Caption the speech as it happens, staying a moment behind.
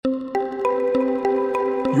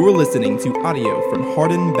You're listening to audio from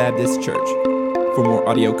Hardin Baptist Church. For more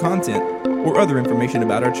audio content or other information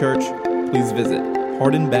about our church, please visit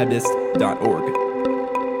hardinbaptist.org.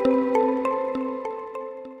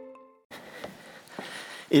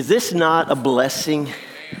 Is this not a blessing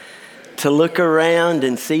to look around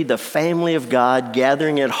and see the family of God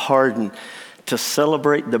gathering at Hardin to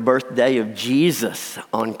celebrate the birthday of Jesus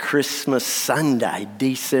on Christmas Sunday,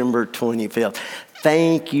 December 25th?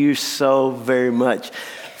 Thank you so very much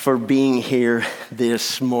for being here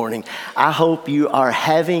this morning. I hope you are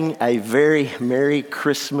having a very Merry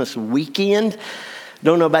Christmas weekend.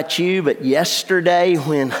 Don't know about you, but yesterday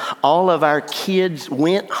when all of our kids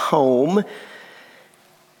went home,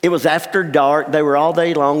 it was after dark. They were all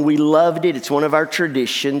day long. We loved it. It's one of our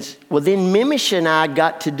traditions. Well, then Mimish and I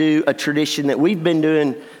got to do a tradition that we've been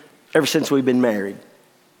doing ever since we've been married.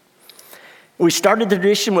 We started the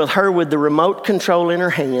tradition with her with the remote control in her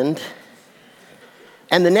hand.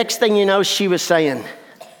 And the next thing you know, she was saying,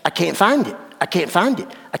 I can't find it. I can't find it.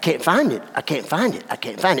 I can't find it. I can't find it. I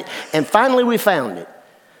can't find it. And finally we found it.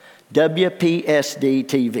 WPSD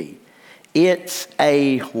TV. It's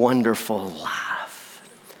a Wonderful Life.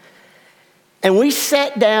 And we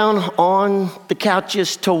sat down on the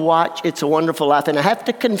couches to watch It's a Wonderful Life. And I have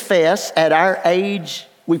to confess, at our age,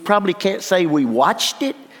 we probably can't say we watched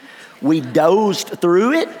it. We dozed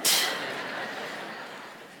through it.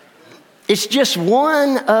 It's just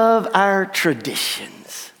one of our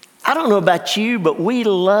traditions. I don't know about you, but we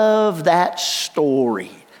love that story.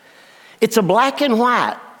 It's a black and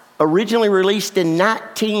white, originally released in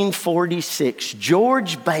 1946.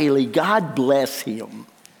 George Bailey, God bless him.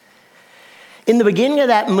 In the beginning of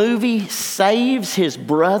that movie, saves his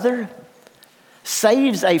brother,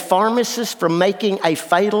 saves a pharmacist from making a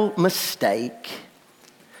fatal mistake,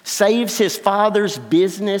 saves his father's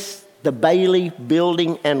business, the Bailey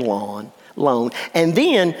Building and Loan. And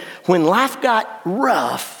then, when life got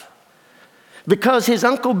rough, because his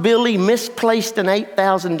Uncle Billy misplaced an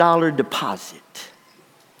 $8,000 deposit,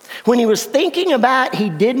 when he was thinking about he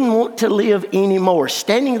didn't want to live anymore,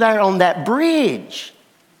 standing there on that bridge,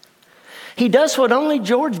 he does what only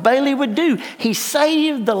George Bailey would do. He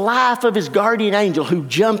saved the life of his guardian angel who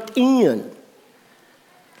jumped in.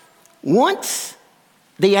 Once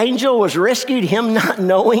the angel was rescued, him not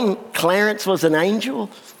knowing Clarence was an angel.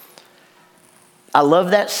 I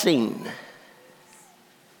love that scene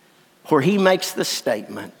where he makes the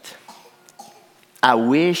statement, I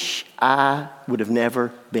wish I would have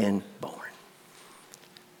never been born.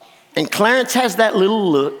 And Clarence has that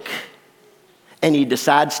little look and he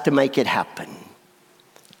decides to make it happen.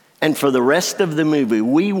 And for the rest of the movie,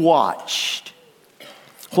 we watched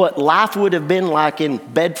what life would have been like in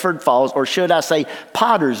Bedford Falls, or should I say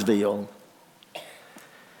Pottersville,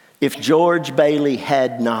 if George Bailey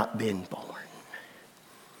had not been born.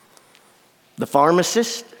 The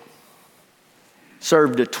pharmacist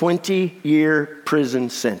served a 20-year prison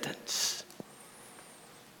sentence.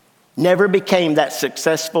 Never became that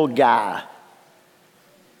successful guy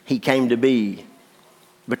he came to be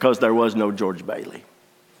because there was no George Bailey.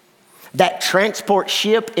 That transport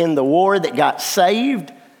ship in the war that got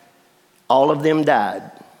saved, all of them died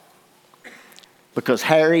because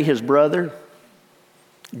Harry, his brother,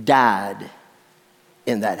 died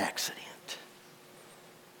in that accident.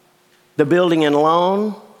 The Building and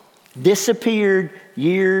Loan disappeared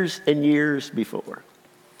years and years before.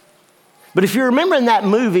 But if you remember in that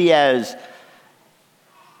movie, as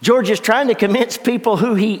George is trying to convince people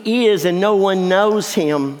who he is and no one knows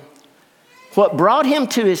him, what brought him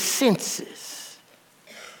to his senses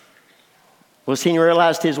was he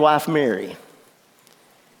realized his wife Mary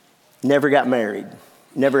never got married,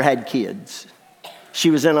 never had kids.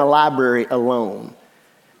 She was in a library alone.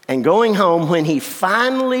 And going home, when he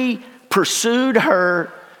finally pursued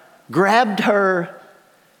her, grabbed her,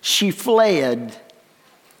 she fled,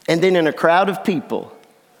 and then in a crowd of people,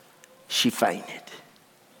 she fainted.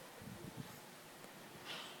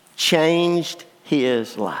 Changed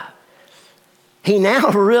his life. He now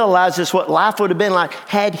realizes what life would have been like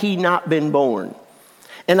had he not been born.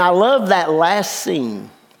 And I love that last scene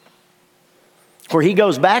where he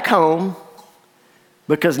goes back home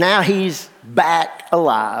because now he's back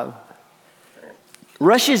alive.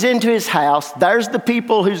 Rushes into his house. There's the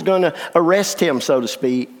people who's going to arrest him, so to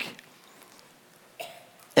speak.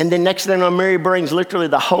 And then next thing I know, Mary brings literally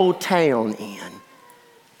the whole town in.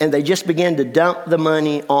 And they just begin to dump the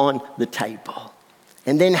money on the table.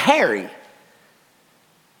 And then Harry,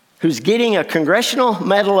 who's getting a Congressional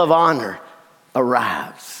Medal of Honor,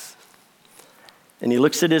 arrives. And he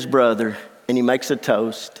looks at his brother and he makes a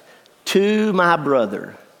toast to my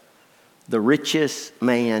brother, the richest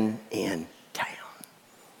man in town.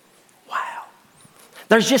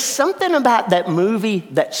 There's just something about that movie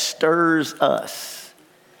that stirs us.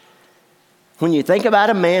 When you think about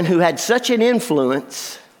a man who had such an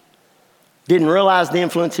influence, didn't realize the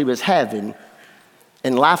influence he was having,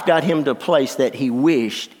 and life got him to a place that he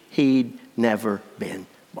wished he'd never been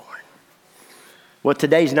born. Well,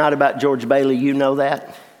 today's not about George Bailey, you know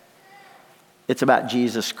that. It's about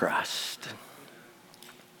Jesus Christ.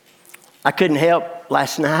 I couldn't help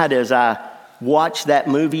last night as I watched that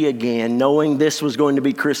movie again, knowing this was going to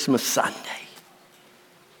be Christmas Sunday.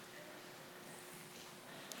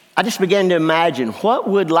 I just began to imagine, what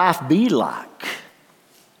would life be like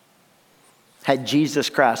had Jesus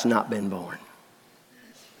Christ not been born?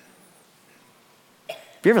 Have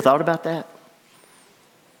you ever thought about that?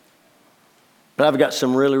 But I've got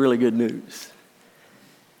some really, really good news.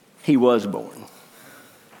 He was born.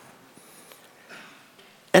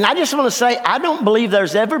 And I just want to say, I don't believe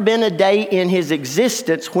there's ever been a day in his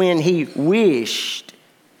existence when he wished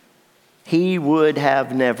he would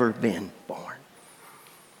have never been born.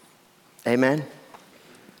 Amen?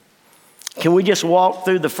 Can we just walk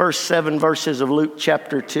through the first 7 verses of Luke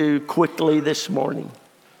chapter 2 quickly this morning?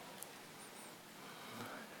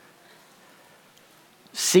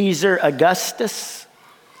 Caesar Augustus,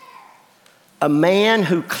 a man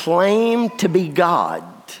who claimed to be God,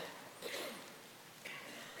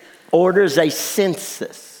 orders a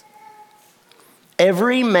census.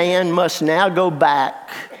 Every man must now go back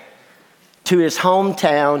to his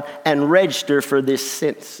hometown and register for this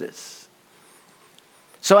census.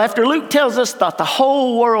 So after Luke tells us that the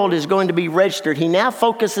whole world is going to be registered, he now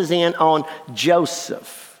focuses in on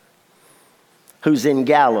Joseph, who's in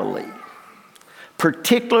Galilee,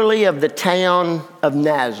 particularly of the town of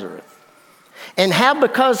Nazareth. And how,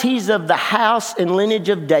 because he's of the house and lineage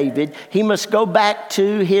of David, he must go back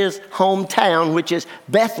to his hometown, which is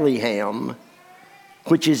Bethlehem,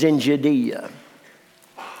 which is in Judea.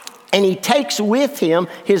 And he takes with him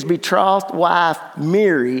his betrothed wife,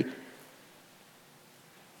 Mary.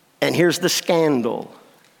 And here's the scandal.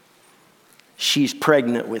 She's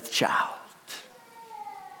pregnant with child.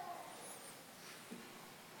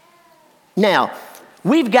 Now,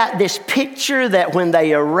 we've got this picture that when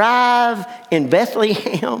they arrive in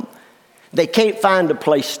Bethlehem, they can't find a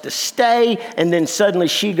place to stay, and then suddenly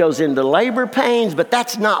she goes into labor pains, but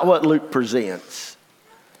that's not what Luke presents.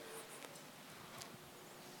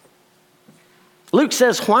 Luke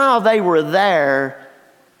says while they were there,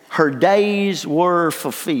 her days were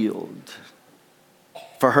fulfilled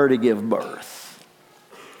for her to give birth.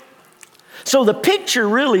 So the picture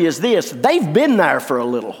really is this: they've been there for a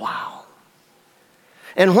little while.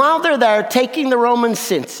 And while they're there taking the Roman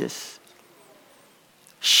census,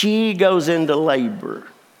 she goes into labor.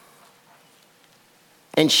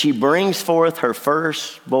 And she brings forth her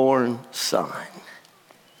firstborn son.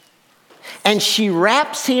 And she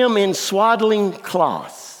wraps him in swaddling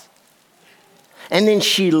cloths. And then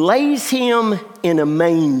she lays him in a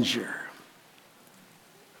manger.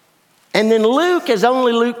 And then Luke, as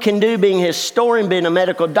only Luke can do, being a historian, being a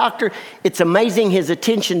medical doctor, it's amazing his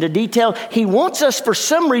attention to detail. He wants us for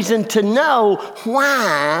some reason to know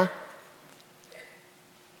why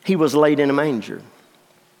he was laid in a manger.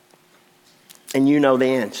 And you know the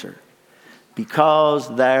answer.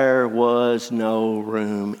 Because there was no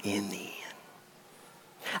room in the inn.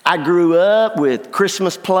 I grew up with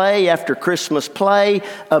Christmas play after Christmas play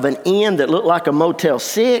of an inn that looked like a Motel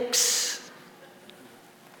 6.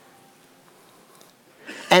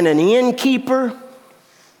 And an innkeeper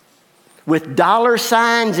with dollar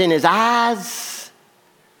signs in his eyes,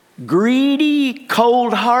 greedy,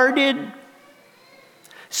 cold-hearted,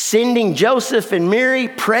 sending Joseph and Mary,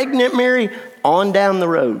 pregnant Mary, on down the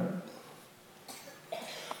road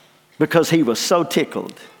because he was so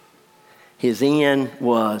tickled. His inn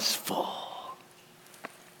was full.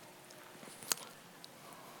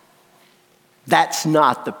 That's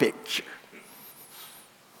not the picture.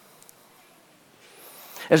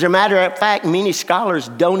 As a matter of fact, many scholars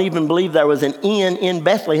don't even believe there was an inn in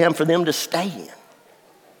Bethlehem for them to stay in.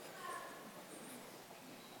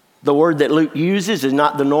 The word that Luke uses is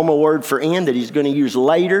not the normal word for inn that he's going to use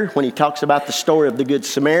later when he talks about the story of the Good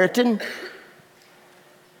Samaritan.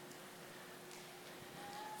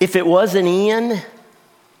 If it was an inn,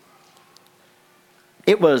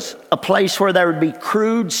 it was a place where there would be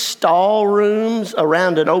crude stall rooms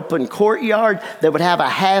around an open courtyard that would have a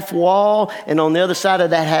half wall, and on the other side of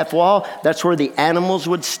that half wall, that's where the animals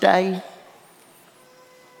would stay.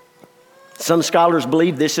 Some scholars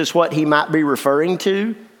believe this is what he might be referring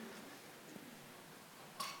to.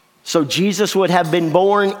 So Jesus would have been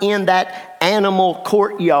born in that animal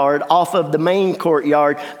courtyard off of the main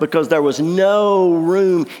courtyard because there was no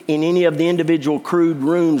room in any of the individual crude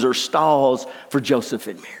rooms or stalls for Joseph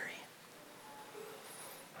and Mary.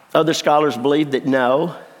 Other scholars believe that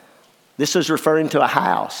no, this is referring to a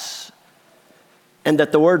house, and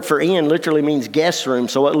that the word for inn literally means guest room.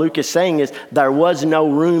 So what Luke is saying is there was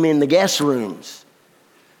no room in the guest rooms.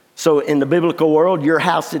 So in the biblical world, your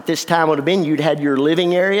house at this time would have been, you'd had your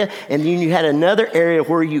living area, and then you had another area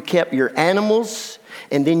where you kept your animals,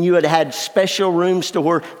 and then you had had special rooms to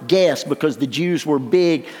where guests, because the Jews were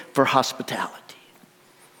big for hospitality.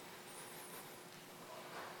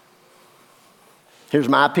 Here's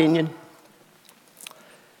my opinion.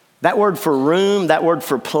 That word for room, that word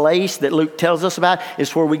for place that Luke tells us about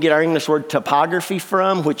is where we get our English word topography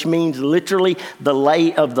from, which means literally the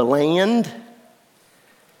lay of the land.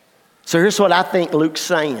 So here's what I think Luke's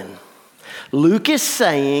saying. Luke is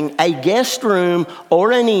saying a guest room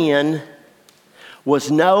or an inn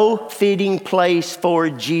was no fitting place for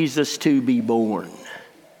Jesus to be born.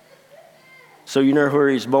 So you know where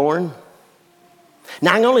he's born?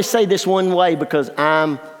 Now I can only say this one way because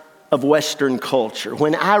I'm of Western culture.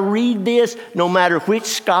 When I read this, no matter which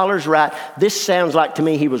scholars write, this sounds like to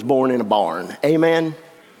me he was born in a barn. Amen?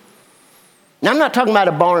 Now, I'm not talking about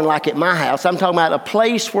a barn like at my house. I'm talking about a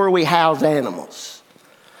place where we house animals,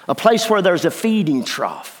 a place where there's a feeding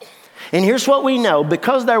trough. And here's what we know.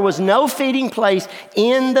 Because there was no feeding place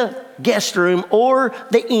in the guest room or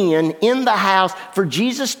the inn in the house for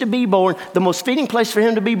Jesus to be born, the most fitting place for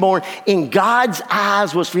him to be born in God's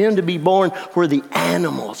eyes was for him to be born where the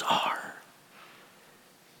animals are.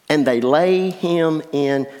 And they lay him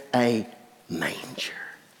in a manger.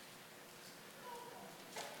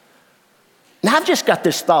 Now, I've just got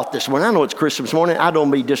this thought this morning. I know it's Christmas morning. I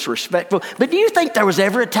don't be disrespectful. But do you think there was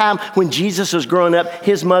ever a time when Jesus was growing up,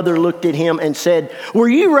 his mother looked at him and said, "Were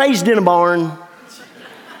you raised in a barn?"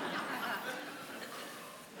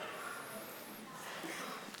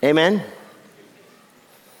 Amen?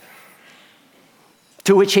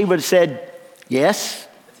 To which he would have said, "Yes,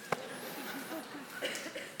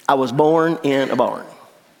 I was born in a barn."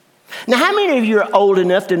 Now, how many of you are old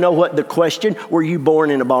enough to know what the question, "Were you born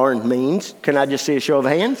in a barn?" means? Can I just see a show of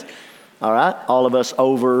hands? All right, all of us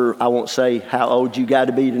over, I won't say how old you got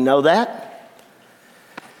to be to know that.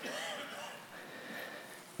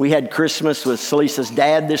 We had Christmas with Selisa's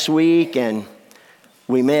dad this week, and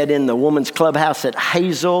we met in the women's clubhouse at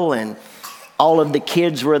Hazel, and all of the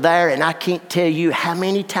kids were there, and I can't tell you how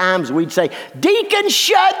many times we'd say, "Deacon,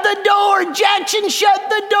 shut the door. Jackson, shut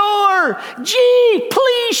the door. Gee,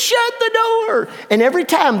 please shut the door." And every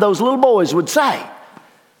time those little boys would say,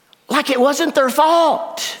 like it wasn't their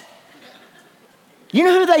fault. You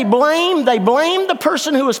know who they blamed? They blamed the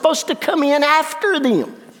person who was supposed to come in after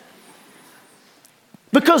them.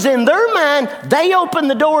 Because in their mind, they opened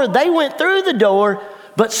the door, they went through the door,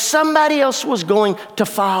 but somebody else was going to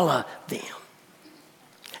follow them.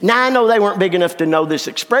 Now, I know they weren't big enough to know this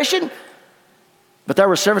expression, but there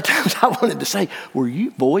were several times I wanted to say, "Were you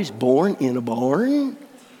boys born in a barn?"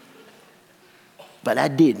 But I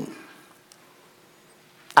didn't.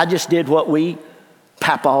 I just did what we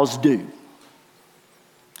papaws do.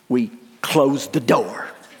 We closed the door,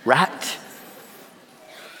 right?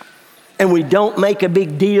 And we don't make a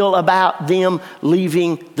big deal about them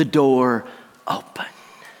leaving the door open.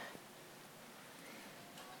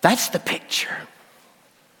 That's the picture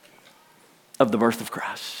of the birth of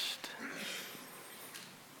Christ.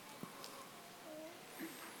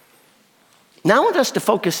 Now I want us to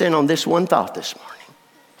focus in on this one thought this morning.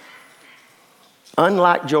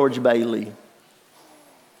 Unlike George Bailey,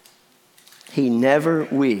 he never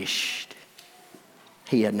wished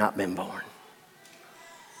he had not been born.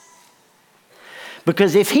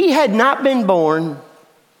 Because if he had not been born,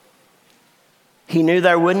 he knew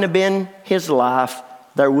there wouldn't have been his life,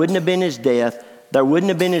 there wouldn't have been his death, there wouldn't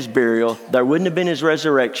have been his burial, there wouldn't have been his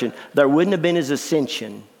resurrection, there wouldn't have been his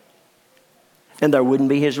ascension, and there wouldn't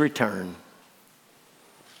be his return.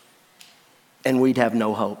 And we'd have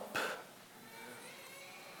no hope.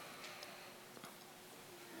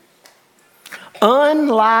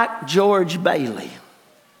 Unlike George Bailey,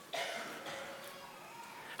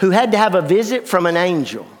 who had to have a visit from an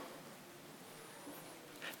angel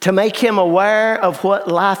to make him aware of what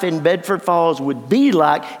life in Bedford Falls would be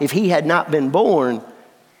like if he had not been born,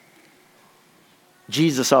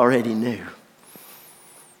 Jesus already knew.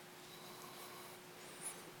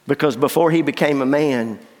 Because before he became a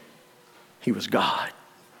man, he was God.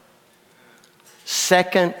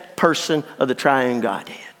 Second person of the triune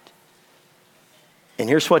Godhead. And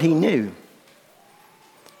here's what he knew.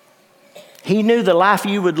 He knew the life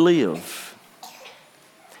you would live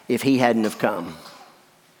if he hadn't have come.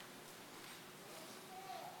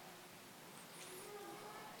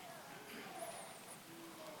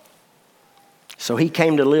 So he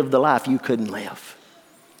came to live the life you couldn't live.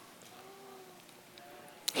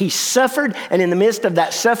 He suffered, and in the midst of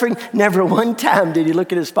that suffering, never one time did he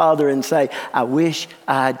look at his Father and say, I wish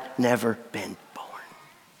I'd never been born.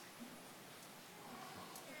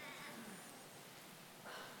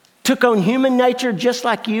 Took on human nature just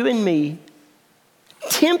like you and me,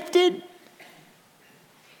 tempted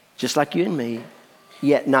just like you and me,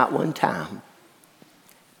 yet not one time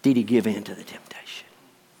did he give in to the temptation.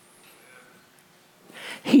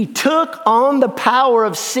 He took on the power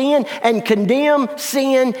of sin and condemned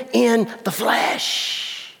sin in the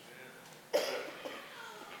flesh.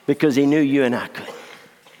 Because he knew you and I couldn't.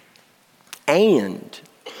 And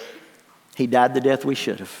he died the death we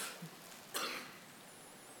should have.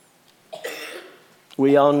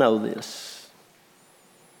 We all know this.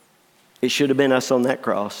 It should have been us on that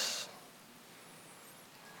cross.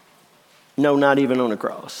 No, not even on a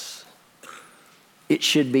cross. It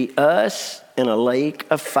should be us in a lake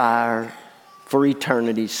of fire for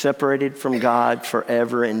eternity, separated from God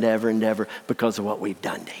forever and ever and ever because of what we've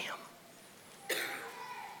done to him.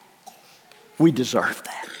 We deserve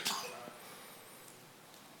that.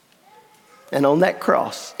 And on that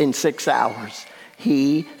cross, in 6 hours,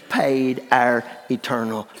 he paid our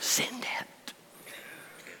eternal sin debt.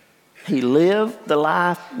 He lived the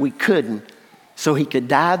life we couldn't, so he could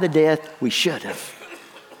die the death we should have,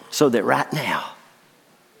 so that right now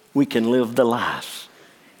we can live the life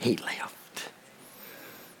he lived.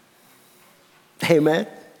 Amen.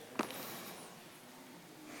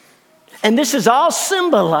 And this is all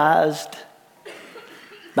symbolized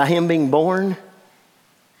by him being born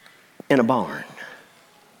in a barn.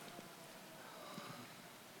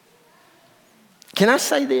 Can I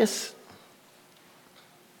say this?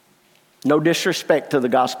 No disrespect to the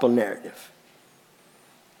gospel narrative,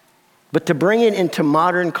 but to bring it into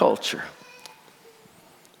modern culture,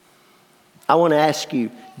 I want to ask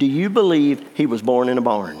you, do you believe he was born in a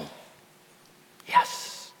barn?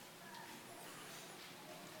 Yes.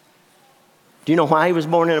 Do you know why he was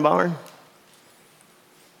born in a barn?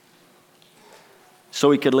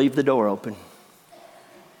 So he could leave the door open.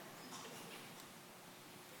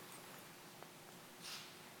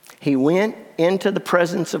 He went into the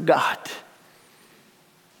presence of God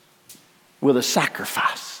with a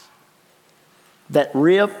sacrifice that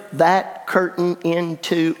ripped that curtain in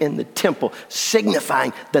two in the temple,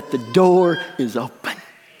 signifying that the door is open.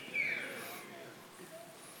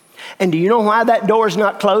 And do you know why that door is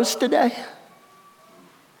not closed today?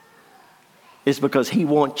 It's because he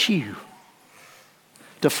wants you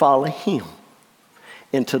to follow him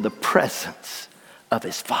into the presence of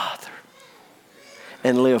his Father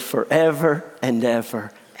and live forever and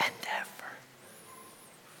ever and ever.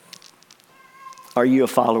 Are you a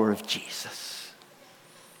follower of Jesus?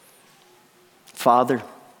 Father,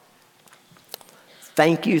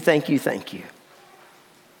 thank you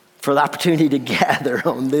for the opportunity to gather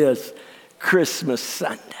on this Christmas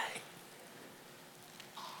Sunday.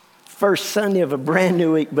 First Sunday of a brand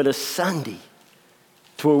new week, but a Sunday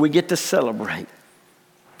to where we get to celebrate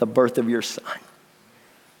the birth of your Son.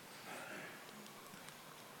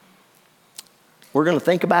 We're going to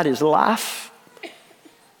think about his life.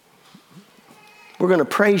 We're going to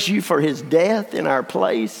praise you for his death in our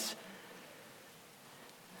place.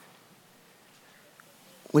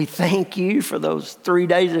 We thank you for those 3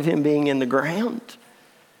 days of him being in the ground.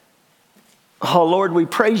 Oh, Lord, we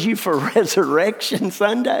praise you for Resurrection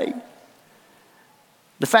Sunday.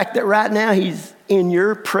 The fact that right now he's in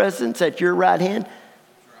your presence at your right hand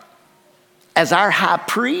as our high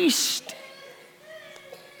priest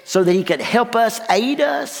so that he could help us, aid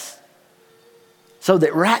us, so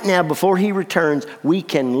that right now before he returns, we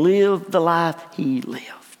can live the life he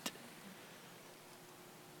lived.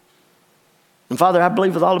 And Father, I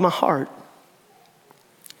believe with all of my heart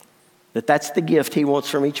that that's the gift he wants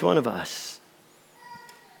from each one of us,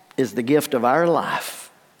 is the gift of our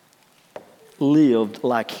life lived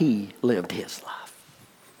like he lived his life.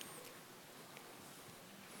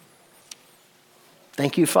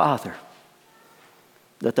 Thank you, Father,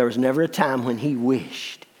 that there was never a time when he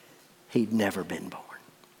wished he'd never been born.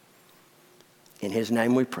 In his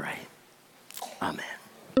name we pray. Amen.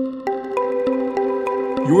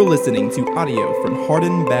 You're listening to audio from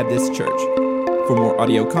Hardin Baptist Church. For more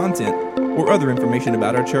audio content or other information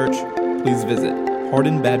about our church, please visit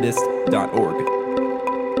hardinbaptist.org.